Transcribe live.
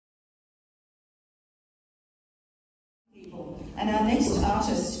And our next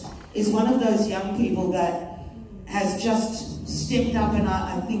artist is one of those young people that has just stepped up and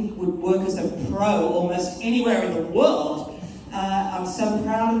I think would work as a pro almost anywhere in the world. I'm so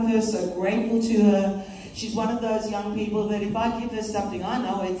proud of her, so grateful to her. She's one of those young people that if I give her something, I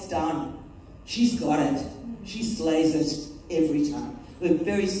know it's done. She's got it. She slays it every time. We're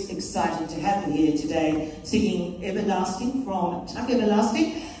very excited to have her here today, singing Everlasting from Tuck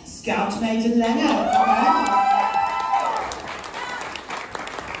Everlasting, Scoutt Mey Delange.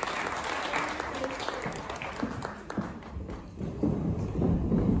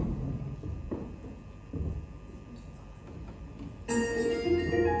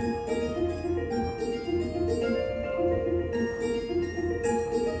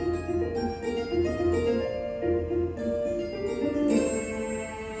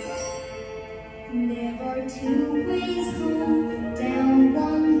 Two ways home, down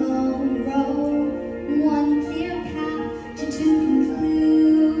one long road, one clear path to two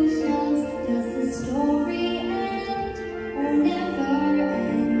conclusions. Does the story end or never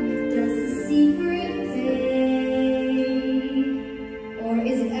end? Does the secret fade or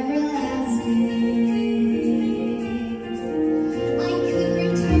is it everlasting? I could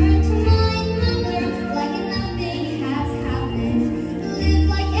return to my mother like nothing has happened, live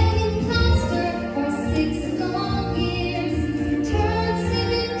like an imposter for 6 long years, turn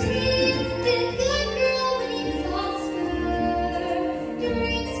 17, then good girl when he foster,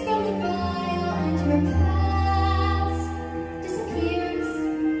 drinks from the vial and her past disappears.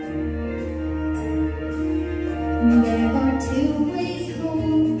 There are two ways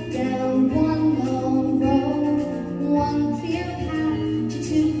home, down one long road, one clear path to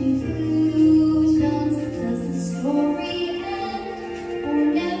two conclusions. Does the story end or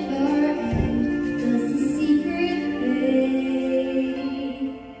never end? Does the secret fade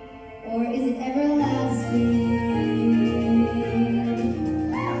or is it everlasting?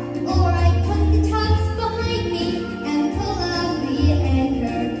 Or I put the tugs behind me and pull out the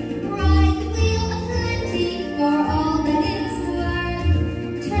anchor, ride the wheel of plenty for all that it's worth,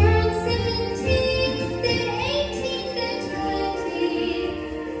 turn 17, then 18, then 20,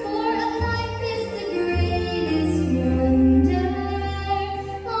 for a life is the greatest wonder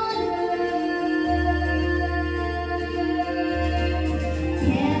on earth.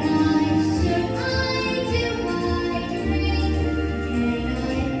 Can I, should I, do I drink? Can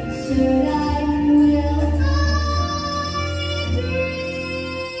I, should I, will I drink?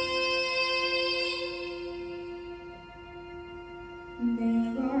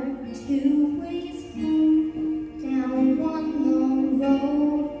 There are two ways home.